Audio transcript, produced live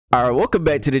Alright, welcome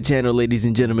back to the channel, ladies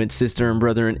and gentlemen, sister and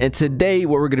brethren. And today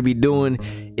what we're going to be doing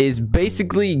is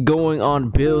basically going on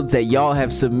builds that y'all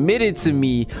have submitted to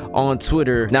me on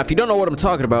Twitter. Now, if you don't know what I'm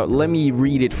talking about, let me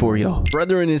read it for y'all.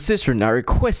 Brethren and sister, I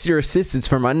request your assistance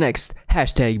for my next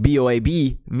hashtag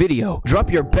BOAB video.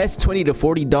 Drop your best $20 to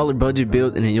 $40 budget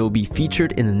build and you'll be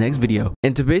featured in the next video.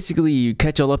 And to basically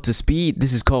catch y'all up to speed,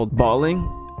 this is called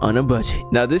Balling on a Budget.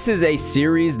 Now, this is a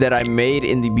series that I made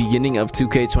in the beginning of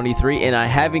 2K23 and I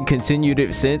haven't continued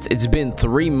it since. It's been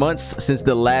 3 months since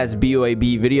the last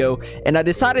BOAB video, and I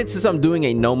decided, since I'm doing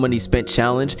a no money spent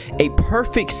challenge, a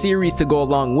perfect series to go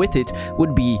along with it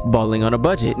would be Balling on a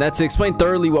Budget. Now, to explain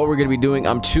thoroughly what we're going to be doing,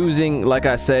 I'm choosing, like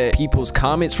I said, people's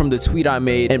comments from the tweet I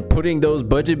made and putting those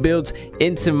budget builds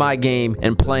into my game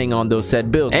and playing on those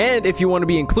said builds. And if you want to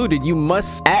be included, you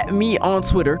must at me on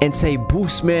Twitter and say,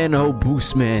 "Boostman, oh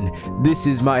Boostman, this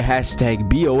is my hashtag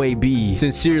BOAB.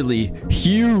 Sincerely,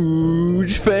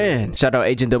 huge fan." Shout out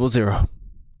Agent 00.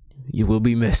 You will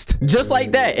be missed. Just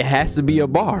like that, it has to be a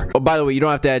bar. Oh, by the way, you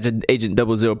don't have to add the Agent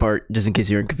 00 part, just in case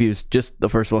you're confused. Just the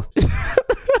first one.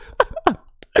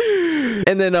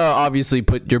 And then obviously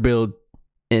put your build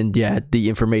and yeah, the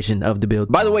information of the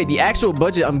build. By the way, the actual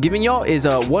budget I'm giving y'all is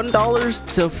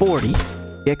 $1 to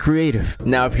 $40. Get creative.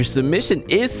 Now, if your submission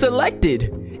is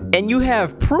selected and you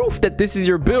have proof that this is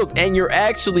your build and you're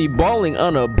actually balling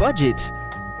on a budget,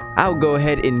 I'll go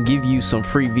ahead and give you some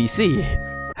free VC.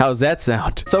 How's that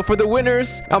sound? So for the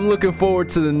winners, I'm looking forward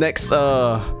to the next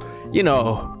you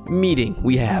know, meeting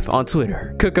we have on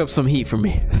Twitter. Cook up some heat for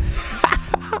me.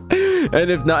 And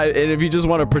if not, and if you just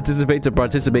want to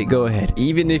participate, go ahead.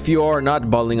 Even if you are not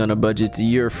balling on a budget,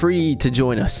 you're free to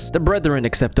join us. The brethren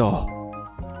accept all,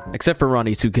 except for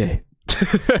Ronnie 2K.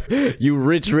 You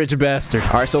rich bastard.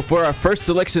 All right, so for our first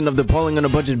selection of the Balling on a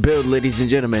Budget build, ladies and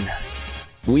gentlemen,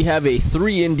 we have a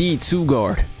 3&D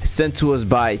 2-guard sent to us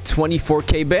by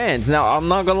 24K bands. Now, I'm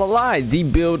not gonna lie, the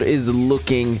build is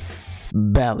looking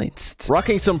balanced,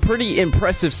 rocking some pretty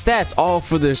impressive stats, all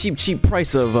for the cheap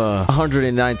price of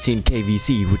 119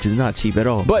 KVC, which is not cheap at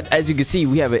all. But as you can see,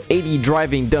 we have an 80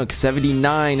 driving dunk,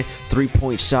 79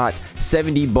 3-point shot,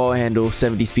 70 ball handle,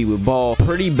 70 speed with ball,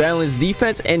 pretty balanced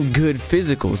defense, and good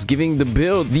physicals, giving the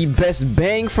build the best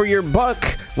bang for your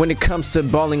buck when it comes to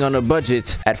balling on a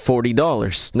budget at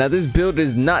 $40. Now, this build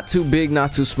is not too big,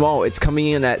 not too small. It's coming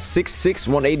in at 6'6",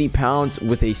 180 pounds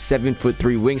with a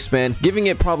 7'3" wingspan, giving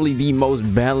it probably the most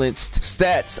balanced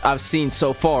stats I've seen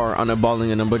so far on a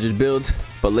Balling on a Budget build.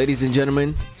 But ladies and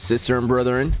gentlemen, sister and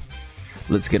brethren,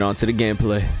 let's get on to the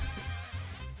gameplay.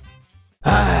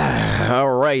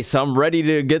 Alright, so I'm ready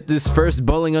to get this first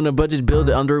Balling on a Budget build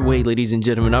underway, ladies and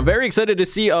gentlemen. I'm very excited to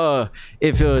see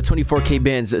if 24K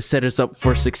bands set us up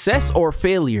for success or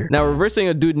failure. Now, reversing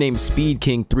a dude named Speed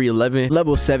King 311,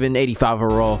 level 7, 85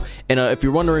 overall. And if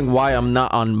you're wondering why I'm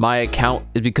not on my account,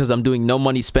 it's because I'm doing no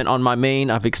money spent on my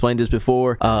main. I've explained this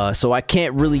before, so I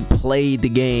can't really play the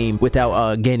game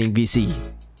without gaining VC.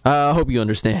 I hope you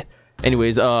understand.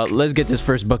 Anyways, let's get this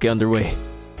first bucket underway.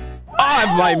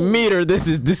 Oh, my meter, this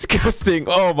is disgusting.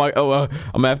 I'm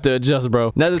gonna have to adjust,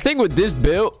 bro. Now, the thing with this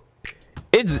build,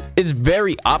 it's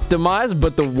very optimized,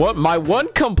 but my one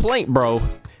complaint, bro,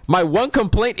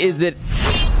 is that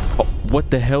what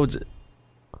the hell?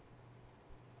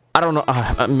 I don't know.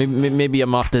 Maybe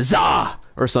I'm off the ZA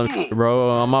or something,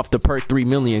 bro. I'm off the perk 3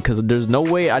 million, because there's no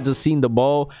way I just seen the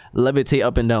ball levitate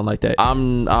up and down like that.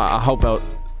 I hope out.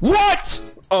 What?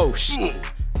 Oh shit.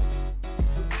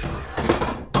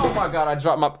 Oh my god, I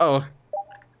dropped my...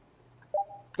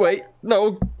 Wait,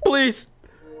 no, please.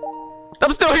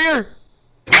 I'm still here.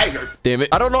 Damn it.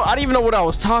 I don't even know what I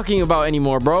was talking about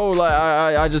anymore, bro. Like,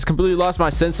 I just completely lost my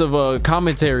sense of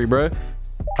commentary, bro.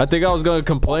 I think I was gonna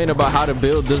complain about how the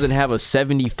build doesn't have a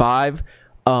 75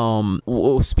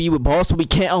 speed with ball, so we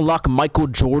can't unlock Michael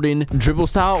Jordan dribble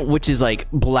style, which is like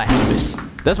blasphemous.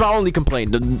 That's my only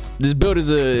complaint. This build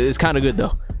is kind of good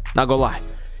though, not gonna lie.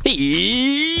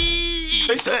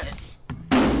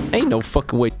 Ain't no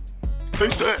fucking way.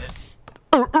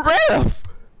 Ref!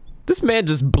 This man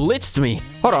just blitzed me.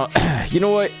 Hold on. You know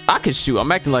what? I can shoot.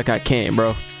 I'm acting like I can,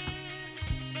 bro.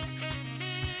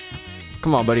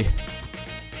 Come on, buddy.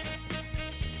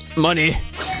 Money.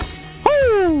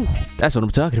 Woo! That's what I'm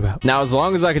talking about. Now, as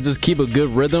long as I can just keep a good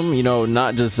rhythm, you know,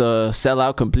 not just sell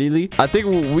out completely, I think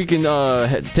we can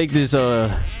take this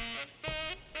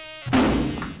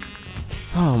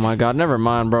oh my god, never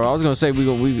mind, bro. I was gonna say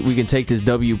we can take this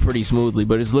W pretty smoothly,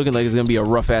 but it's looking like it's gonna be a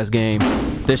rough ass game.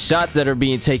 The shots that are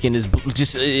being taken is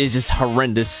just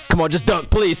horrendous. Come on, just dunk,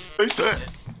 please.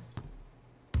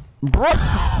 Bro,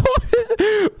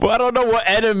 well, I don't know what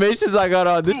animations I got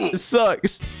on. This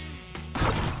sucks.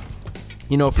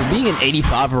 You know, for being an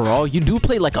 85 overall, you do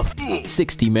play like a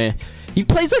 60, man. He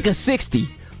plays like a 60.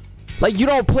 Like, you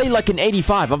don't play like an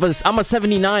 85. I'm a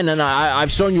 79, and I've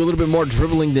shown you a little bit more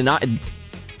dribbling than I...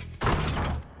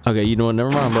 Okay, you know what? Never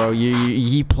mind, bro.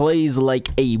 He plays like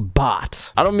a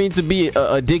bot. I don't mean to be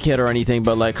a dickhead or anything,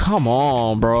 but like, come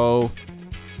on, bro.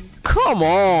 Come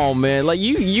on, man. Like,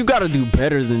 you gotta do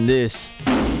better than this.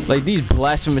 Like, these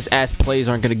blasphemous ass plays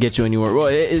aren't gonna get you anywhere. Well,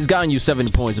 it's gotten you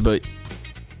 70 points, but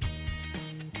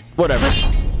whatever.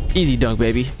 Easy dunk,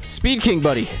 baby. Speed King,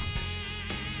 buddy.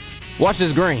 Watch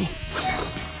this green.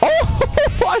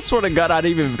 Oh, I swear to God, I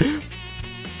didn't even...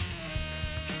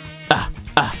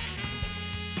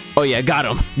 Oh, yeah, got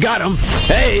him. Got him.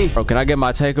 Hey. Bro, can I get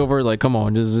my takeover? Like, come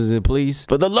on, just please.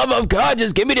 For the love of God,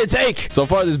 just give me the take. So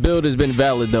far, this build has been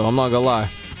valid, though. I'm not gonna lie.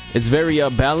 It's very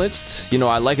balanced. You know,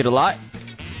 I like it a lot.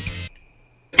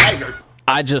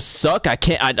 I just suck. I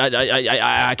can't.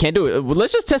 I can't do it. Well,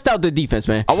 let's just test out the defense,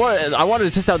 man. I wanted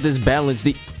to test out this balance.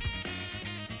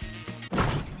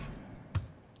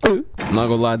 I'm not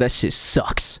gonna lie, that shit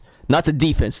sucks. Not the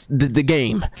defense, the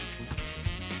game.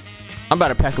 I'm about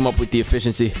to pack him up with the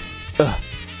efficiency. I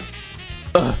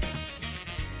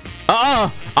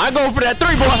go for that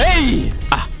 3, boy. Hey!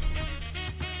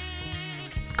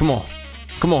 Come on.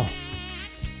 Come on.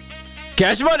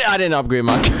 Cash money. I didn't upgrade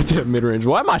my goddamn mid-range.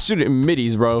 Why am I shooting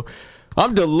middies, bro?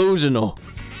 I'm delusional.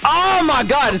 Oh my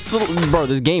God. Bro,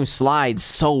 this game slides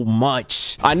so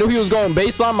much. I knew he was going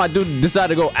baseline. My dude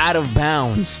decided to go out of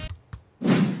bounds.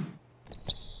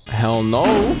 Hell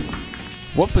no.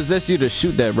 What possessed you to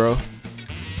shoot that, bro?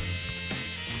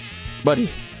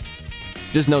 Buddy,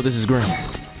 just know this is green.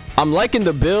 I'm liking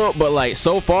the build, but like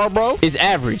so far, bro, it's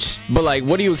average. But like,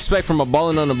 what do you expect from a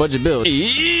balling on a budget build?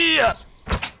 Yeah.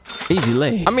 Easy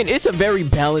lay. I mean, it's a very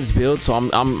balanced build, so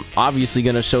I'm obviously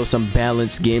gonna show some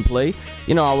balanced gameplay.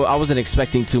 You know, I wasn't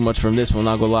expecting too much from this one,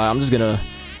 not gonna lie. I'm just gonna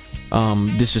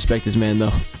disrespect this man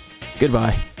though.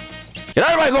 Goodbye. Get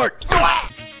out of my court.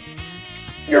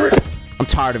 I'm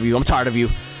tired of you. I'm tired of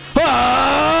you.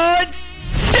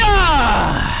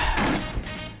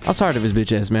 I'm tired of his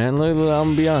bitch ass, man. I'm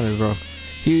gonna be honest, bro.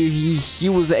 He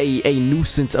was a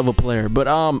nuisance of a player, but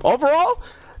overall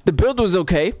the build was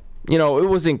okay. You know, it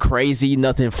wasn't crazy,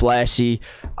 nothing flashy.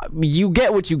 You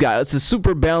get what you got. It's a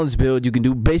super balanced build. You can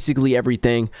do basically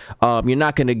everything. You're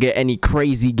not gonna get any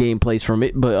crazy gameplays from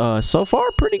it, but so far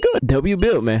pretty good. W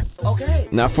build, man. Okay.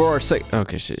 Now for our shit.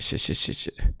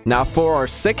 Now for our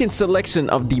second selection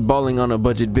of the balling on a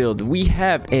budget build, we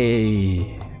have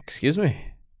a excuse me.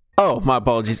 Oh, my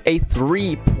apologies. A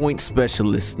 3-point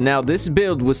specialist. Now this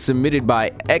build was submitted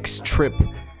by X-Trip.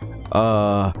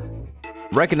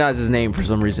 Recognize his name for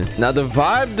some reason. Now the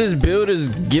vibe this build is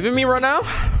giving me right now,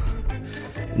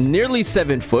 nearly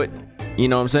 7 foot, you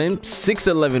know what I'm saying,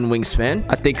 6'11" wingspan.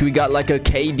 I think we got like a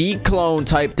KD clone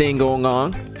type thing going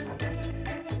on.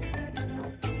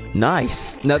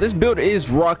 Nice. Now this build is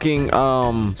rocking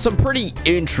some pretty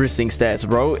interesting stats,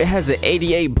 bro. It has an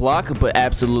 88 block but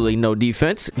absolutely no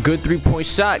defense, good 3-point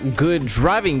shot, good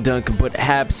driving dunk but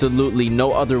absolutely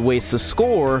no other ways to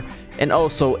score, and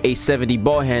also a 70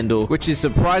 ball handle, which is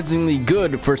surprisingly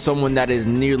good for someone that is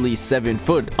nearly 7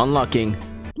 foot, unlocking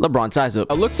LeBron size up.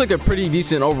 It looks like a pretty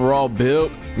decent overall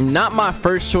build. Not my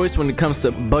first choice when it comes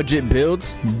to budget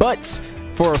builds, but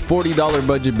for a $40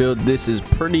 budget build, this is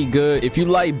pretty good. If you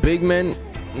like big men,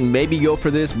 maybe go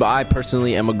for this, but I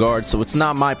personally am a guard, so it's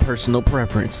not my personal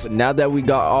preference. But now that we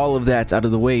got all of that out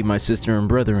of the way, my sister and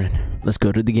brethren, let's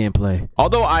go to the gameplay.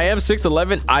 Although I am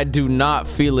 6'11", I do not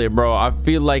feel it, bro. I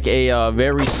feel like a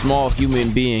very small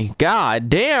human being. God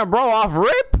damn, bro, off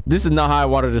rip. This is not how I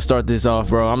wanted to start this off,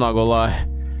 bro. I'm not gonna lie.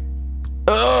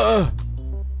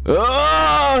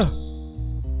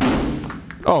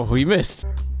 Oh, we missed.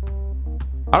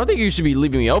 I don't think you should be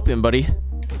leaving me open, buddy.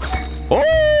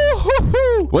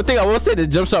 Oh, one thing I will say, the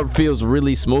jump shot feels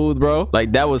really smooth, bro.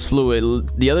 Like, that was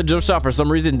fluid. The other jump shot, for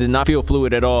some reason, did not feel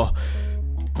fluid at all.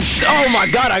 Oh my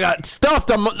God, I got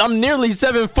stuffed. I'm nearly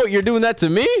 7 foot. You're doing that to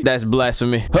me? That's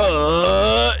blasphemy.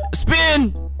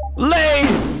 Spin, lay.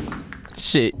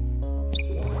 Shit.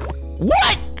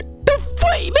 What the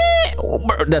fuck, man? Oh,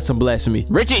 bro, that's some blasphemy.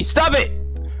 Richie, stop it.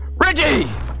 Richie.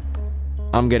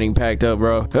 I'm getting packed up,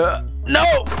 bro. No.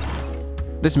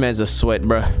 This man's a sweat,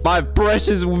 bro. My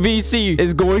precious VC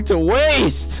is going to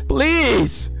waste.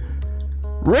 Please.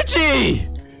 Richie.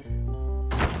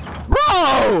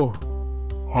 Bro.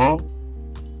 Huh?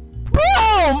 Bro,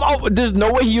 oh, there's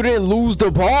no way you didn't lose the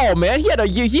ball, man. He had a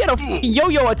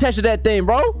yo-yo attached to that thing,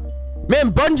 bro.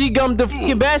 Man, bungee gummed the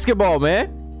fucking basketball,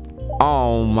 man.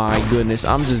 Oh my goodness,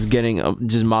 I'm just getting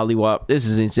just mollywop. This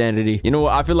is insanity. You know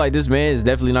what? I feel like this man is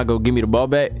definitely not gonna give me the ball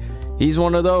back. He's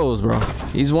one of those, bro.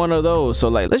 He's one of those. So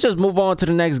like, let's just move on to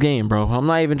the next game, bro. I'm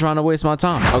not even trying to waste my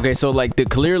time. Okay, so like the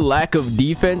clear lack of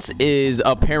defense is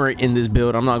apparent in this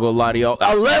build. I'm not gonna lie to y'all.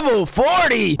 A level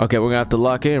 40. Okay, we're gonna have to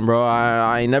lock in, bro.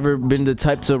 I ain't never been the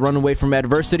type to run away from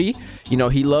adversity. You know,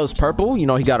 he loves purple. You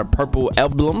know, he got a purple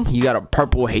emblem. He got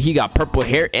purple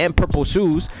hair and purple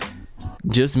shoes.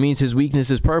 Just means his weakness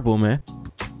is purple, man.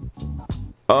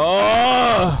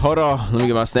 Oh, hold on. Let me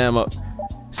get my stam up.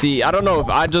 See, I don't know if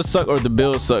I just suck or the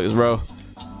build sucks, bro.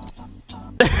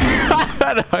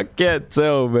 I can't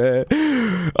tell, man.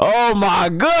 Oh my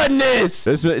goodness.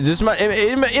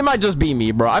 It might just be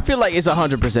me, bro. I feel like it's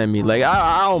 100% me. Like,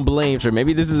 I don't blame Trip.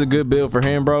 Maybe this is a good build for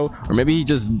him, bro. Or maybe he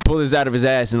just pulled this out of his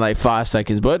ass in like 5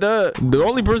 seconds. But the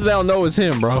only person that I don't know is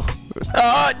him, bro.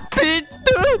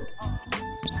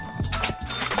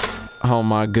 Oh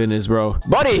my goodness, bro.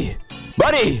 Buddy.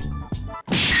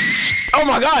 Oh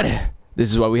my god. This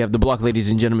is why we have the block,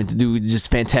 ladies and gentlemen, to do just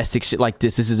fantastic shit like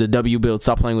this. This is a W build.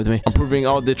 Stop playing with me. I'm proving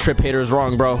all the Trip haters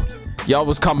wrong, bro. Y'all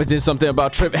was commenting something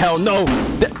about Trip. Hell no.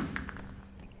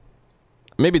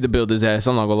 Maybe the build is ass.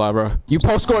 I'm not gonna lie, bro. You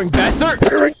post-scoring bastard.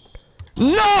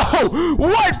 No!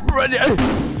 What, bro?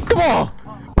 Come on.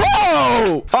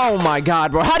 Bro! Oh my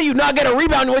god, bro. How do you not get a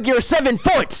rebound with your 7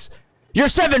 foot? You're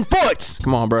 7 foot.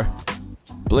 Come on, bro.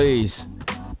 Please.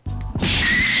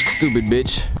 Stupid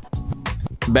bitch.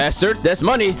 Bastard, that's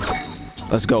money.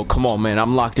 Let's go. Come on, man.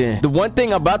 I'm locked in. The one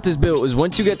thing about this build is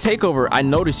once you get takeover, I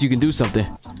notice you can do something.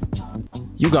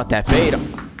 You got that fade.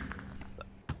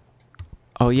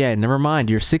 Oh yeah, never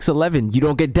mind. You're 6'11". You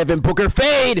don't get Devin Booker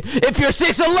fade if you're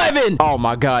 6'11". Oh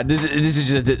my god, this is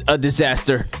just a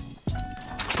disaster.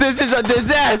 This is a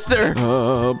disaster.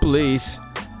 Oh, please,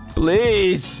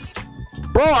 please,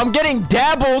 bro. I'm getting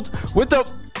dabbled with the.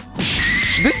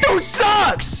 This dude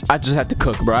sucks. I just have to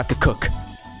cook, bro. I have to cook.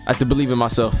 I have to believe in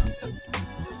myself.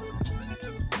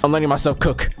 I'm letting myself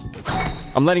cook.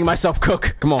 I'm letting myself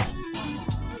cook. Come on.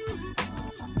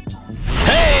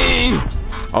 Hey!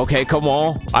 Okay, come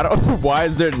on. I don't know. Why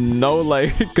is there no,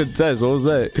 like, contest? What was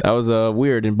that? That was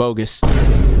weird and bogus.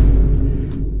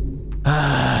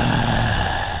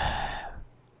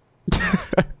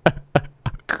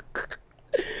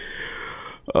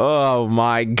 Oh,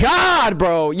 my God,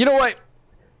 bro. You know what?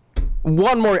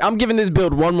 One more. I'm giving this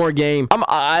build one more game.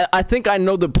 I think I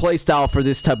know the play style for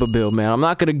this type of build, man. I'm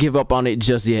not gonna give up on it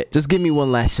just yet. Just give me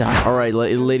one last shot. All right,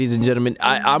 ladies and gentlemen,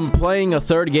 I'm playing a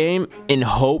third game in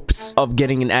hopes of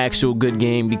getting an actual good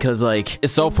game, because like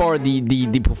so far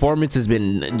the performance has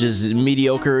been just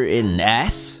mediocre and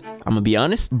ass. I'm gonna be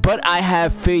honest, but I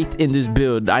have faith in this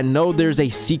build. I know there's a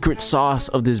secret sauce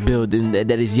of this build and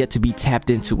that is yet to be tapped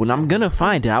into, and I'm gonna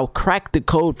find it. I'll crack the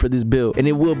code for this build, and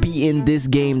it will be in this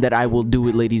game that I will do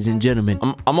it, ladies and gentlemen.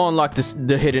 I'm gonna unlock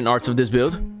the hidden arts of this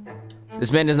build.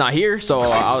 This man is not here, so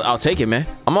I'll take it, man.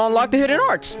 I'm gonna unlock the hidden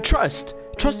arts. Trust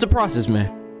the process,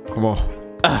 man. Come on.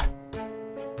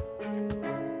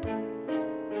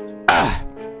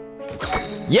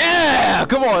 Yeah,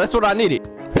 come on. That's what I needed.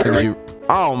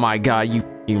 Oh my god,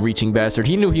 you reaching bastard.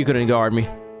 He knew he couldn't guard me.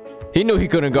 He knew he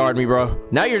couldn't guard me, bro.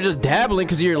 Now you're just dabbling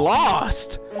because you're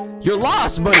lost. You're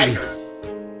lost, buddy.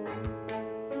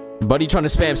 Buddy trying to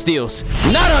spam steals.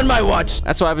 Not on my watch.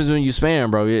 That's what happens when you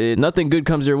spam, bro. Nothing good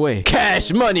comes your way.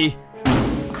 Cash money.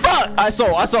 Fuck. I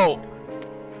sold.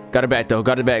 Got it back, though.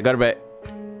 Got it back.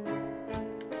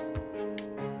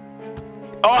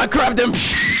 Oh, I grabbed him.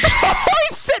 I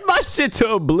set my shit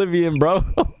to oblivion, bro.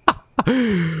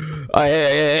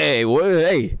 Hey,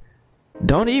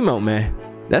 don't emote, man.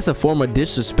 That's a form of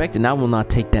disrespect, and I will not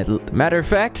take that. Matter of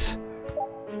fact,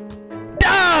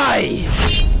 die.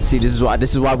 See, this is why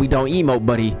we don't emote,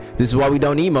 buddy. This is why we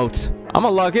don't emote. I'm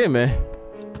gonna log in, man.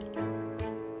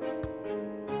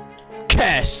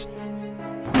 Cash.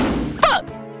 Fuck.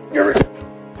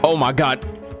 Oh my god.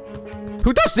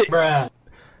 Who touched it? Bruh.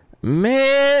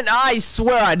 Man, I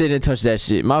swear I didn't touch that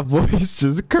shit. My voice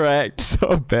just cracked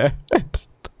so bad.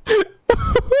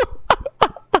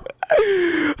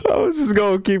 I was just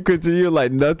gonna keep continuing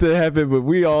like nothing happened, but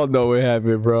we all know what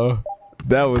happened, bro.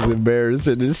 That was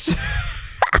embarrassing. This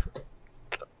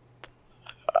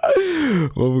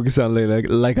well, we sound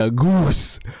like a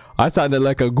goose. I sounded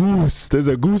like a goose. There's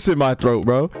a goose in my throat,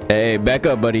 bro. Hey, back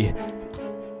up, buddy.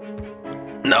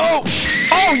 No.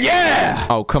 Oh yeah.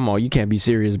 Oh come on, you can't be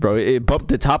serious, bro. It bumped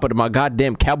the top of my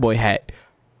goddamn cowboy hat.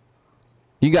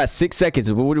 You got 6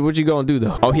 seconds. What you gonna do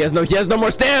though? Oh, he has no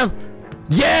more stam.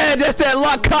 Yeah, that's that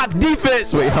lock cop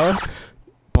defense. Wait, huh?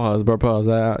 Pause, bro. Pause.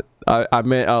 I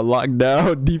meant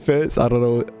lockdown defense. I don't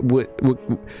know what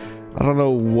I don't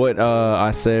know what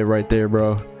I said right there,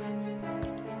 bro.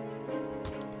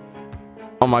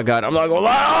 Oh my god, I'm not gonna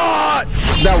lie.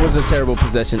 That was a terrible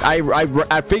possession.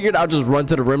 I figured I'll just run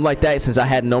to the rim like that since I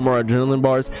had no more adrenaline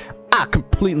bars. I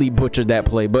completely butchered that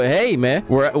play. But hey, man,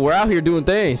 we're out here doing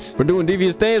things. We're doing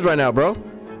devious things right now, bro.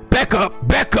 Back up,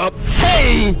 back up.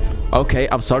 Hey. Okay,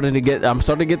 I'm starting to get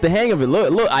the hang of it.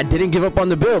 Look, I didn't give up on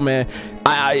the build, man.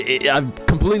 I've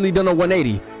completely done a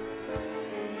 180.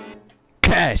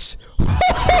 Cash.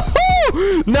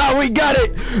 No, we got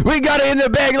it. We got it in the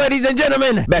bag, ladies and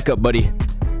gentlemen. Back up, buddy.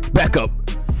 Back up.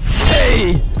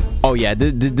 Hey. Oh yeah,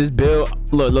 this build.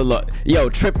 Look. Yo,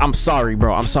 Trip, I'm sorry,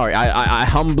 bro. I'm sorry. I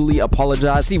humbly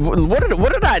apologize. See, what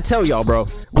did I tell y'all, bro?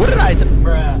 What did I tell?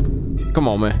 Bruh. Come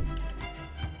on, man.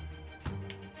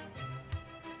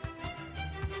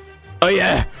 Oh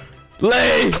yeah.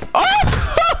 Lay. Oh.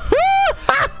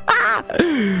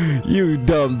 You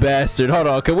dumb bastard. Hold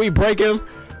on. Can we break him?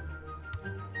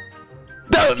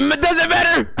 Doesn't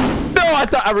matter. No,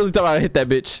 I really thought I'd hit that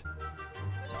bitch.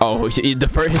 Oh,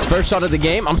 his first shot of the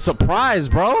game. I'm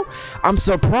surprised, bro. I'm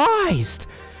surprised.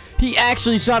 He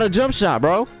actually shot a jump shot,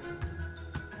 bro.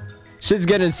 Shit's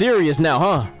getting serious now,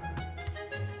 huh?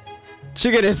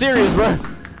 Shit getting serious, bro.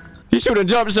 He's shooting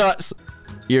jump shots.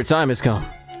 Your time has come.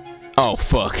 Oh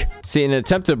fuck. See, in an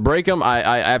attempt to break him, I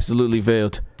absolutely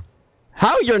failed.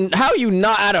 How you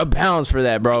not out of bounds for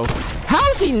that, bro? How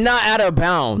is he not out of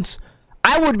bounds?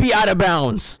 I would be out of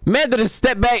bounds. Man did a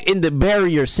step back and the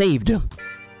barrier saved him.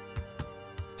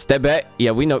 Step back.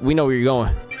 Yeah, we know where you're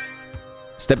going.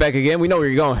 Step back again. We know where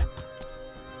you're going.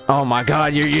 Oh my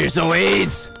god, you're so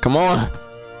AIDS. Come on.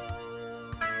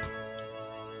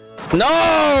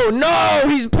 No,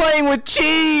 he's playing with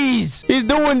cheese. He's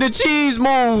doing the cheese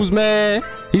moves, man.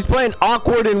 He's playing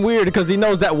awkward and weird because he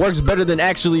knows that works better than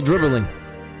actually dribbling.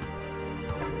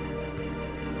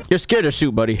 You're scared to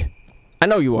shoot, buddy. I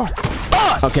know you are.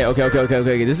 Okay.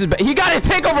 This is he got his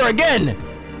takeover again.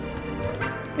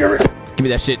 Give me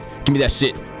that shit. Give me that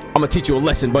shit. I'm gonna teach you a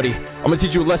lesson, buddy. I'm gonna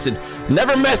teach you a lesson.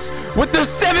 Never mess with the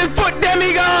 7-foot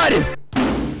demigod.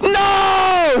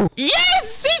 No!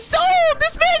 Yes, he sold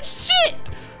this man shit.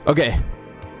 Okay,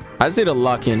 I just need to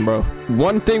lock in, bro.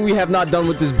 One thing we have not done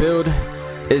with this build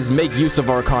is make use of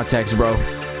our contacts, bro.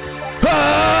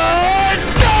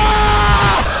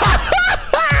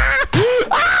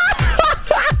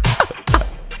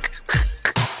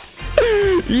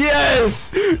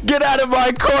 Yes! Get out of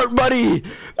my court, buddy!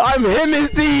 I'm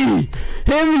Himothy!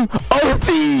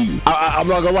 Him-o-thee! I'm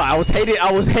not gonna lie, I was hating.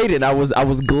 I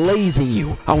was glazing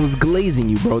you. I was glazing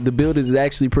you, bro. The build is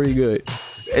actually pretty good.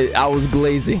 I was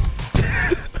glazing.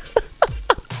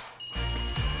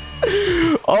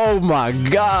 Oh my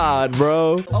god,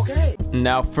 bro. Okay.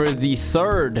 Now for the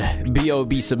third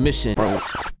BOAB submission. Bro.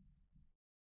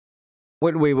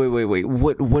 Wait.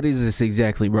 What is this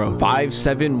exactly, bro?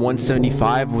 5'7",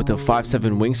 175 with a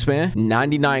 5'7" wingspan,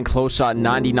 99 close shot,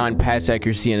 99 pass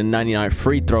accuracy, and a 99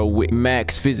 free throw with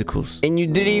max physicals. And you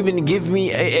didn't even give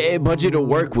me a budget to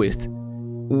work with.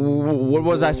 What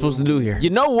was I supposed to do here? You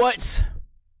know what?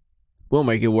 We'll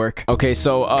make it work. Okay,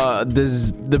 so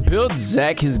the build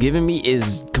Zach has given me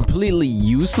is completely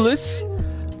useless.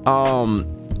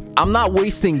 I'm not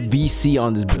wasting VC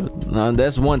on this build.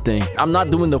 That's one thing. I'm not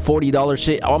doing the $40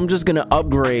 shit. I'm just gonna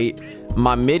upgrade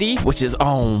my MIDI, which is,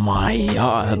 oh my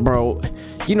god, bro.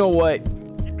 You know what?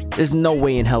 There's no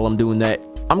way in hell I'm doing that.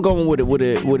 I'm going with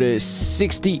a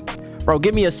 60. Bro,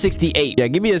 give me a 68. Yeah,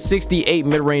 give me a 68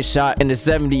 mid-range shot and a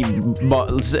 70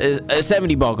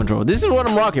 ball control. This is what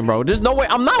I'm rocking, bro. There's no way.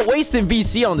 I'm not wasting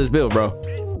VC on this build, bro.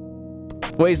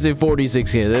 Wasted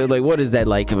 46K. Like, what is that,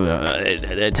 like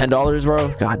 $10, bro?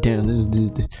 God damn, this is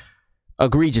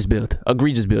egregious build.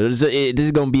 Egregious build. This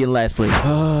is gonna be in last place.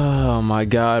 Oh my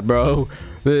god, bro.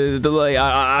 Like,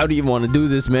 I don't even want to do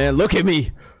this, man. Look at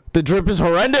me. The drip is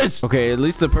horrendous. Okay, at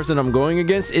least the person I'm going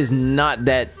against is not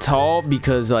that tall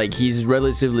because, like, he's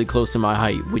relatively close to my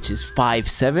height, which is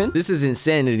 5'7". This is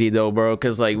insanity, though, bro,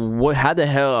 because, like, what? How the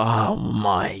hell? Oh,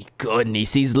 my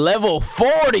goodness. He's level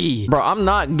 40. Bro, I'm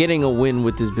not getting a win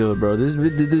with this build, bro. This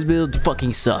build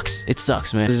fucking sucks. It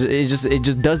sucks, man. It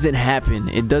just doesn't happen.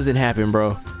 It doesn't happen,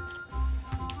 bro.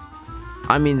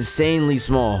 I'm insanely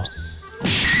small.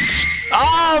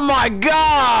 Oh my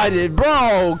god,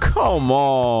 bro, come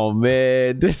on,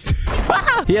 man. This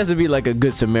he has to be like a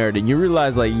good Samaritan. You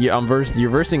realize, like, you're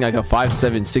versing like a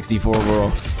 5'7", 64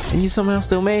 overall, and you somehow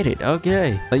still made it.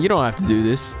 Okay, like, you don't have to do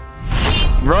this,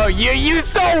 bro. You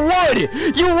so would.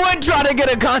 You would try to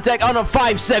get a contact on a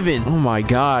 5'7". Oh my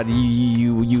god,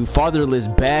 you fatherless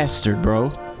bastard, bro.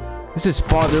 This is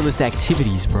fatherless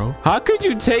activities, bro. How could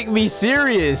you take me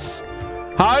serious?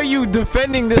 How are you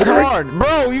defending this hard?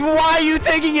 Bro, why are you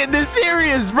taking it this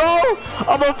serious, bro?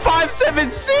 I'm a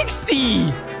 5'7" 60.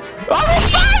 I'm a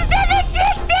 5'7"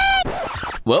 60.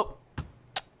 Well,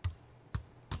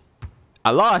 I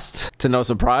lost to no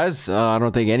surprise. I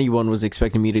don't think anyone was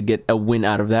expecting me to get a win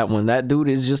out of that one. That dude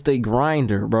is just a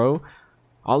grinder, bro.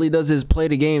 All he does is play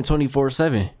the game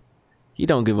 24/7. He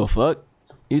don't give a fuck.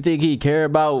 You think he care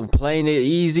about playing it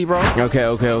easy, bro?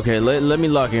 Okay. Let me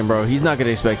lock in, bro. He's not gonna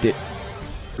expect it.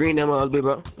 Green them up,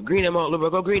 bro. Green them up, bro.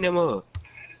 Go green them up.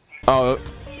 Oh,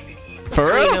 for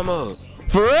real? Green them up.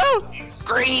 For real?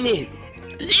 Green it.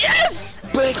 Yes!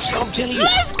 Bitch, I'm telling you.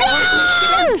 Let's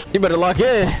go! You better lock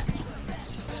in.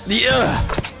 Yeah.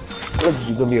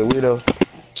 You gonna be a weirdo.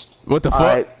 What the fuck?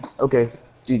 Alright, okay.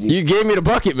 GG. You gave me the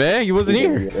bucket, man. You wasn't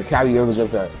here. The carry over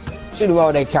jump shot. Shoot him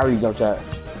all that carry jump shot.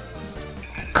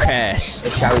 Crash. The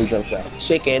carry jump shot.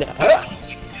 Shaking.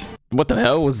 What the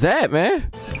hell was that,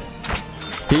 man?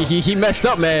 He messed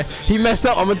up, man. He messed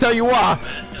up. I'm gonna tell you why.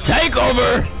 Take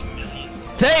over.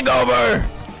 Take over.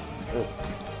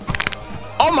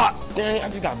 Oh my. Dang, I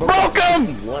just got broke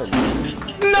him.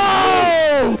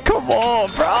 No! Come on,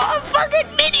 bro. I'm fucking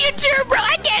miniature, bro.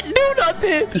 I can't do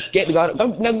nothing. Get the go. Go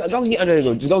get under the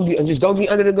goal. Just go get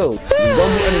under the goal. Just go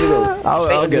get under the goal.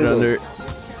 I'll get under it.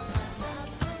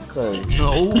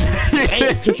 No.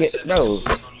 No.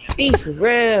 Be for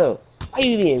real. Why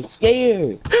you being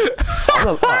scared?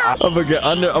 I'm gonna get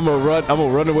under. I'm gonna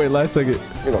run away last second.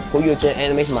 I'm gonna pull you into an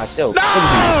animation myself. No!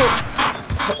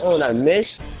 Oh, I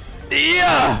missed.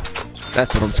 Yeah.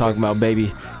 That's what I'm talking about,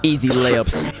 baby. Easy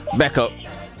layups. Back up.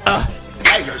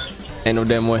 Ain't no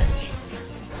damn way.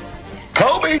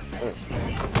 Kobe.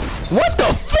 What the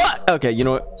fuck? Okay, you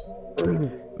know what?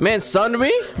 Man, sunned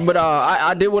me, but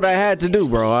I did what I had to do,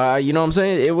 bro. You know what I'm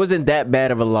saying? It wasn't that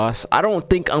bad of a loss. I don't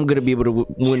think I'm gonna be able to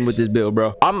win with this build,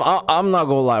 bro. I'm not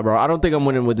gonna lie, bro. I don't think I'm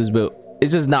winning with this build.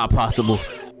 It's just not possible.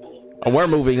 We're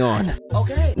moving on.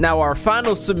 Okay. Now, our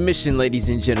final submission, ladies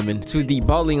and gentlemen, to the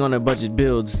Balling on a Budget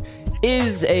builds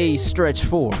is a stretch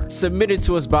 4 submitted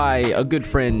to us by a good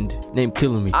friend named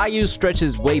Killing Me. I used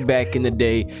stretches way back in the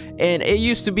day, and it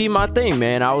used to be my thing,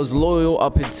 man. I was loyal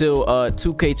up until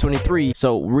 2K23,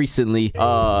 so recently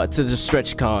to the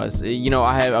stretch cause. You know,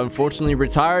 I have unfortunately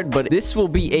retired, but this will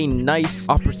be a nice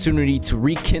opportunity to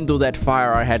rekindle that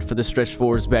fire I had for the stretch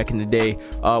 4s back in the day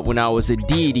when I was a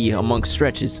deity among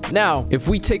stretches. Now, if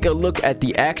we take a look at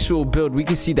the actual build, we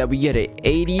can see that we get an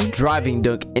 80 driving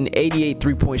dunk, an 88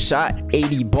 3-point shot,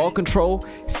 80 ball control,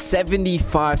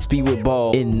 75 speed with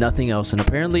ball, and nothing else. And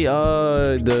apparently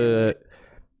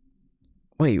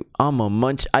wait, I'm a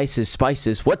munch ISIS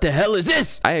spices. What the hell is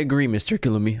this? I agree, Mr.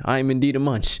 Killing Me. I am indeed a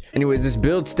munch. Anyways, this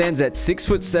build stands at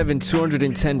 6'7",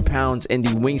 210 pounds, and the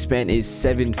wingspan is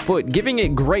 7 foot, giving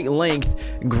it great length,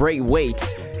 great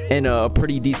weight, and a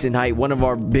pretty decent height. One of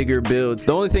our bigger builds.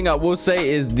 The only thing I will say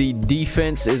is the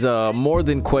defense is more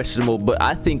than questionable, but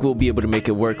I think we'll be able to make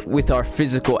it work with our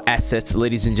physical assets,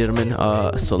 ladies and gentlemen.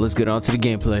 So let's get on to the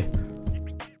gameplay.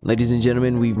 Ladies and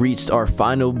gentlemen, we've reached our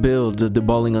final build of the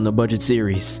Balling on the Budget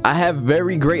series. I have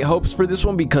very great hopes for this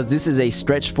one because this is a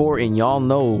stretch 4, and y'all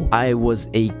know I was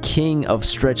a king of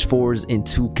stretch 4s in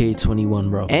 2K21,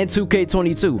 bro. And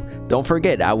 2K22. Don't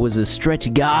forget, I was a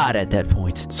stretch god at that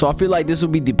point. So I feel like this will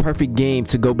be the perfect game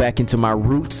to go back into my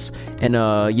roots and,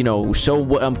 you know, show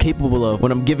what I'm capable of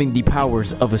when I'm giving the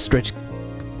powers of a stretch.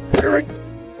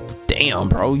 Damn,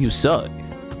 bro, you suck.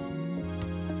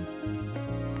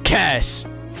 Cash.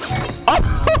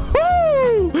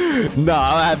 Oh,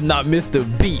 nah, I have not missed a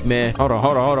beat, man. Hold on.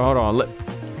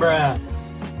 Bruh.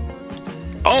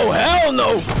 Oh, hell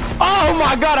no. Oh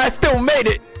my god, I still made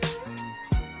it.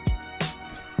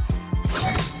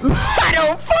 I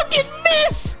don't fucking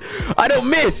miss. I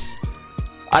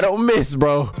don't miss,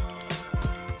 bro.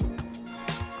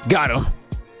 Got him.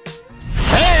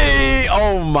 Hey,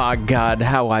 oh my god,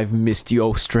 how I've missed you,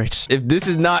 oh stretch. If this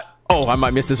is not, oh, I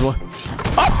might miss this one.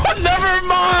 Oh, never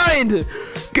mind.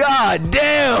 God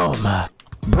damn.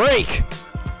 Break.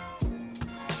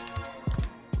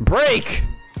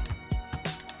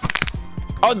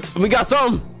 Oh, we got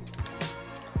something.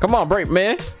 Come on, break,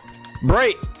 man.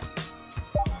 Break.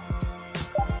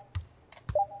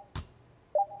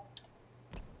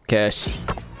 Cash.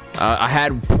 I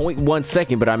had 0.1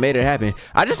 second, but I made it happen.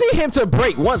 I just need him to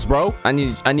break once, bro. I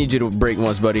need you to break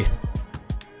once, buddy.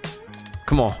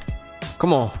 Come on,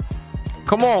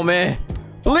 man.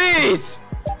 Please.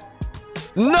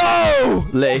 No.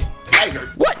 Lay.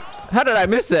 What? How did I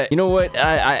miss that? You know what?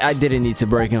 I didn't need to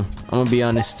break him. I'm gonna be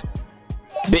honest.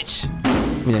 Bitch.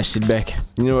 Give me that shit back.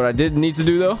 You know what I did need to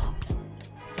do though?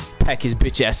 Pack his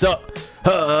bitch ass up.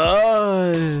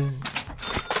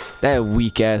 That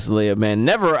weak ass layup, man.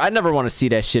 I never want to see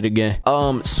that shit again.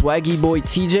 Swaggy boy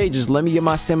TJ, just let me get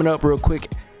my stamina up real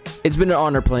quick. It's been an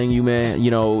honor playing you, man. You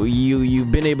know,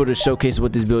 you've been able to showcase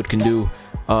what this build can do.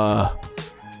 I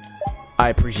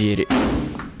appreciate it.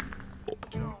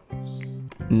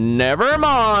 Never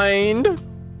mind.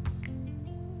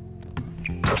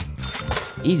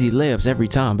 Easy layups every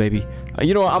time, baby.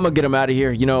 You know what? I'm gonna get him out of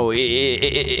here. You know,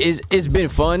 it's been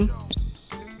fun.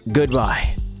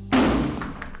 Goodbye.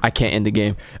 I can't end the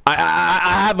game. I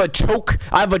have a choke.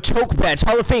 I have a choke badge.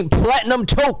 Hall of Fame platinum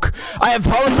choke. I have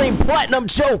Hall of Fame platinum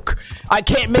choke. I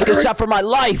can't make a shot for my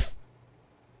life.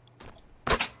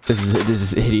 This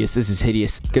is hideous. This is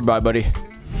hideous. Goodbye, buddy.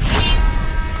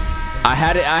 I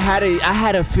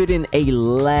had to fit in a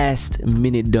last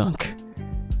minute dunk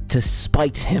to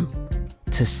spite him.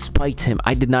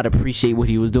 I did not appreciate what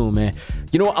he was doing, man.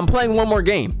 You know what? I'm playing one more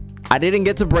game. I didn't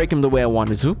get to break him the way I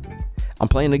wanted to. I'm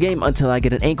playing the game until I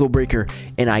get an ankle breaker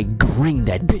and I green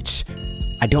that bitch.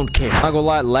 I don't care. I'm not gonna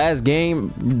lie, last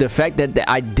game, the fact that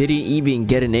I didn't even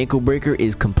get an ankle breaker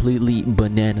is completely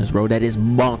bananas, bro. That is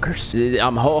bonkers.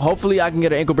 Hopefully I can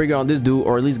get an ankle breaker on this dude,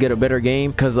 or at least get a better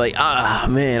game. Cause like,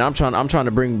 man, I'm trying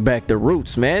to bring back the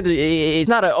roots, man. It's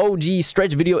not an OG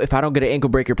stretch video if I don't get an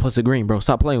ankle breaker plus a green, bro.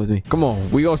 Stop playing with me. Come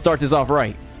on, we gonna start this off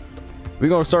right. We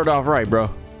gonna start off right, bro.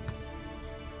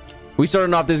 We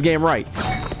starting off this game right.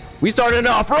 We started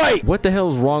off right. What the hell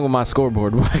is wrong with my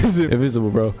scoreboard? Why is it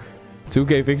invisible, bro?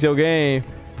 2K, fix your game.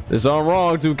 There's something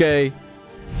wrong, 2K.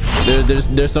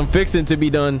 There's some fixing to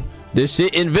be done. This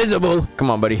shit invisible.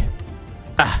 Come on, buddy.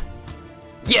 Ah.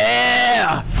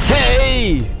 Yeah.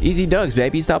 Hey. Easy dunks,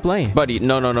 baby. Stop playing. Buddy,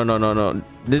 no.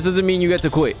 This doesn't mean you get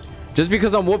to quit. Just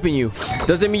because I'm whooping you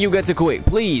doesn't mean you get to quit.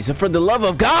 Please, for the love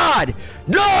of God.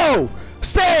 No.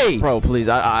 Stay, bro, please.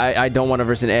 I don't want to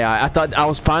verse an AI. I thought I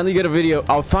was finally gonna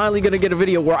get a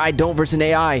video where I don't verse an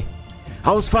AI.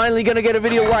 I was finally gonna get a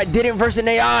video where I didn't verse an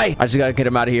AI. I just gotta get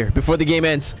him out of here before the game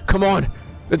ends. Come on,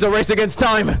 it's a race against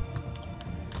time.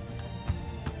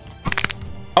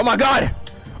 Oh my god!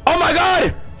 Oh my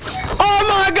god! Oh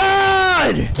my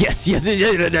god! Yes.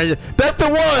 That's the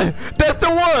one. That's the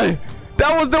one.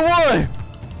 That was the one.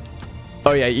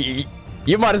 Oh yeah,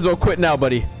 you might as well quit now,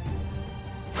 buddy.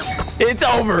 It's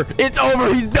over. It's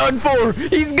over. He's done for.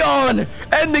 He's gone.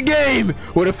 End the game.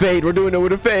 With a fade. We're doing it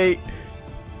with a fade.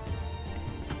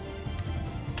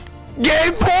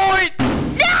 Game point.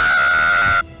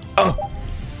 Oh.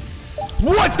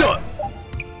 What the?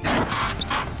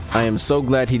 I am so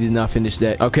glad he did not finish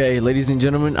that. Okay, ladies and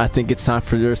gentlemen, I think it's time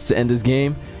for us to end this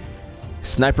game.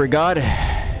 Sniper God,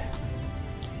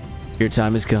 your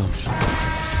time has come.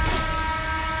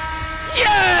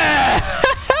 Yeah!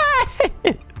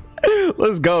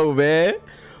 Let's go, man.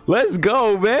 Let's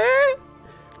go, man.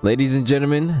 Ladies and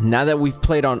gentlemen, now that we've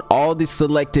played on all the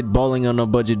selected balling on a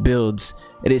budget builds,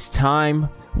 it is time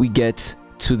we get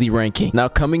to the ranking. Now,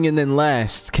 coming in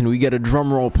last, can we get a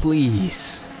drum roll,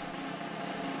 please?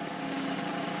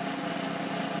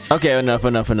 Okay, enough.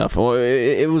 Well,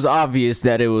 it was obvious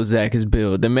that it was Zach's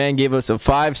build. The man gave us a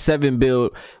 5-7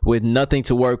 build with nothing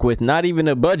to work with, not even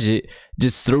a budget,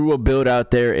 just threw a build out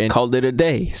there and called it a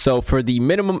day. So for the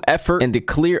minimum effort and the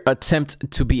clear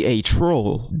attempt to be a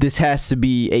troll, this has to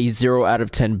be a 0 out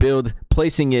of 10 build,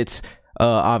 placing it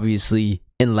obviously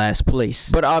in last place.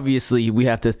 But obviously we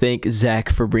have to thank Zach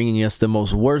for bringing us the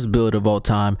most worst build of all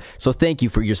time, so thank you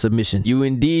for your submission. You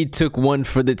indeed took one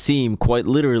for the team, quite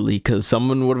literally, because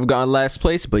someone would have gotten last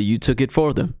place, but you took it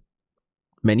for them.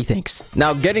 Many thanks.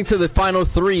 Now getting to the final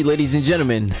three, ladies and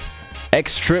gentlemen.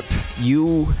 X-Trip,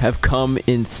 you have come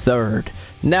in third.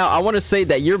 Now, I want to say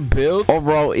that your build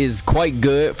overall is quite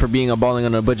good for being a balling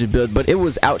on a budget build, but it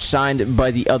was outshined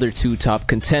by the other two top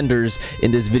contenders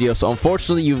in this video. So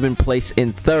unfortunately, you've been placed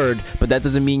in third, but that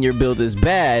doesn't mean your build is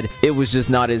bad. It was just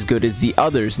not as good as the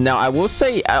others. Now, I will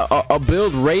say a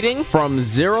build rating from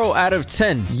 0 out of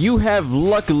 10. You have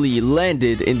luckily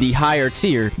landed in the higher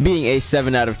tier, being a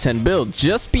 7 out of 10 build,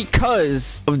 just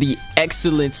because of the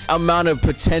excellent amount of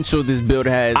potential this build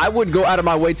has. I would go out of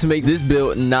my way to make this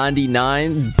build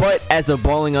 99. But as a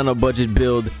balling on a budget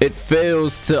build, it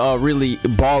fails to really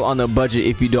ball on a budget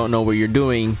if you don't know what you're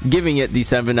doing, giving it the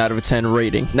 7 out of 10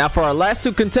 rating. Now for our last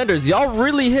two contenders, y'all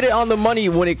really hit it on the money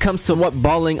when it comes to what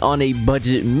balling on a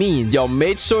budget means. Y'all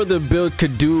made sure the build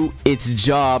could do its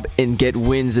job and get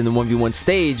wins in the 1v1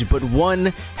 stage, but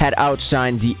one had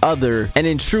outshined the other. And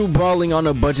in true balling on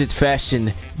a budget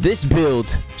fashion, this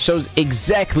build shows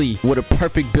exactly what a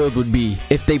perfect build would be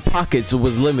if they pockets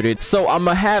was limited. So I'm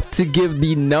gonna have to give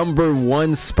the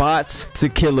 #1 spots to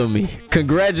Killing Me.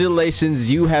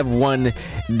 Congratulations, you have won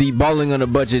the Balling on a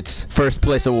Budget's first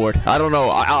place award. I don't know,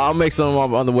 I'll make some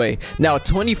on the way. Now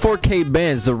 24k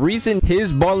bands. The reason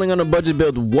his Balling on a Budget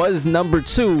build was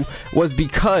 #2 was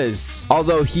because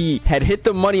although he had hit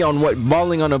the money on what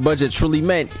Balling on a Budget truly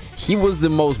meant, he was the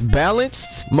most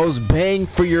balanced, most bang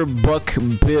for your buck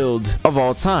build of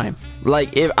all time.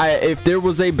 Like if there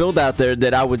was a build out there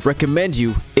that I would recommend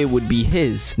you, it would be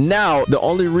his. Now the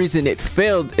only reason it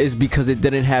failed is because it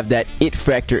didn't have that it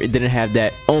factor, it didn't have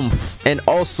that oomph, and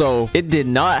also it did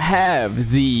not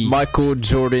have the Michael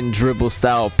Jordan dribble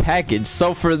style package.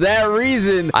 So for that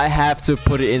reason, I have to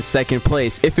put it in second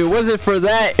place. If it wasn't for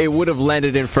that, it would have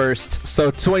landed in first. So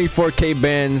 24k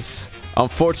bands.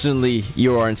 Unfortunately,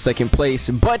 you are in second place,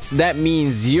 but that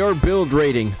means your build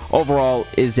rating overall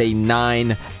is a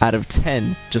 9 out of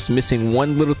 10. Just missing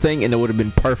one little thing and it would have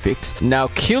been perfect. Now,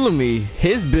 Killing Me,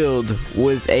 his build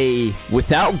was a,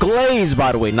 without glaze,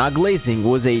 by the way, not glazing,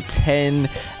 was a 10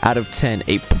 out of 10.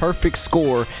 A perfect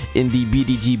score in the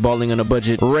BDG Balling on a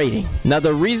Budget rating. Now,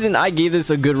 the reason I gave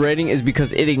this a good rating is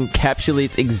because it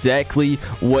encapsulates exactly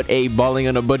what a Balling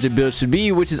on a Budget build should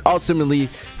be, which is ultimately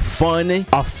fun,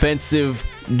 offensive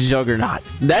juggernaut.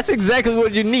 That's exactly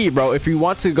what you need, bro. If you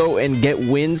want to go and get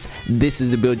wins, this is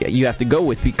the build you have to go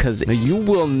with, because you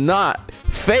will not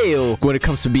fail when it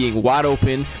comes to being wide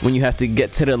open, when you have to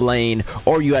get to the lane,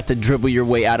 or you have to dribble your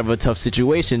way out of a tough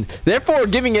situation. Therefore,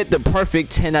 giving it the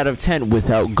perfect 10 out of 10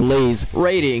 without glaze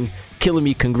rating. Killing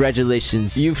Me,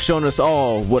 congratulations. You've shown us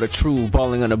all what a true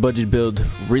Balling on a Budget build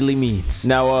really means.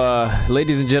 Now,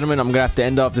 ladies and gentlemen, I'm gonna have to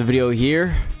end off the video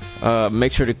here.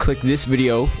 Make sure to click this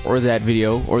video or that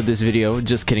video or this video.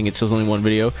 Just kidding, it shows only one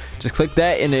video. Just click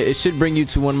that and it should bring you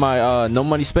to one of my no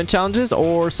money spent challenges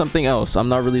or something else. I'm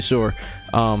not really sure.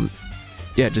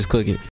 Yeah, just click it.